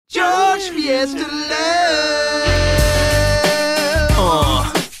George Fiesta love.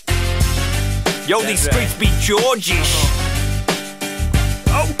 Yo, these streets be Georgish.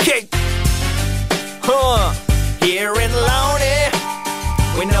 Okay. Here in Lonely,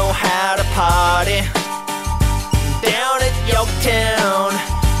 we know how to party. Down at Yorktown,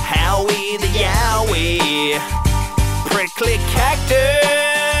 Howie the Yowie. Prickly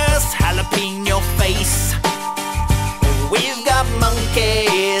cactus, jalapeno face. We've got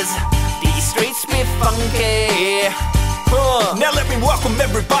monkeys, these streets be funky. Now let me welcome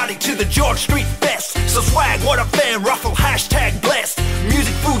everybody to the George Street Fest. So swag, what a fan, ruffle, hashtag blessed.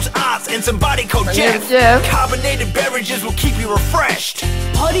 Music, foods, arts, and somebody called Jeff. Carbonated beverages will keep you refreshed.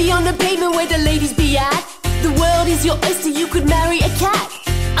 Party on the pavement where the ladies be at. The world is your oyster, you could marry a cat.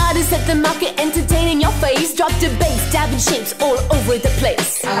 Artists at the market entertaining your face. Drop the bass, dabbing shapes all over the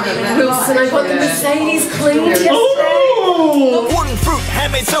place. Wilson, I got the Mercedes cleaned yesterday. Wooden fruit,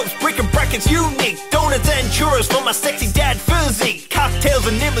 handmade soaps, brick and brackets unique. Donuts and churros for my sexy dad Fuzzy. Cocktails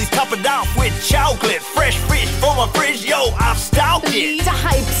and nibblies, top it off with chocolate. Fresh fish for my fridge, yo, I've stalked it. It's a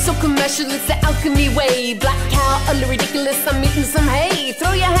hype, so commercial, it's the alchemy way. Black cow, all ridiculous, I'm eating some hay.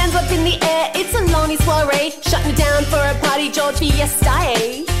 Throw your hands up in the air, it's a lonely soiree. Shut me down for a party, George Fiesta,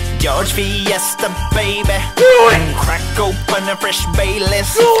 eh? George Fiesta, baby. And crack open a fresh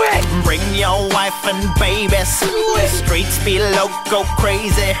Baileys. Bring your wife and babies. Streets be loco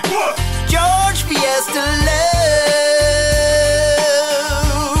crazy. George Fiesta love.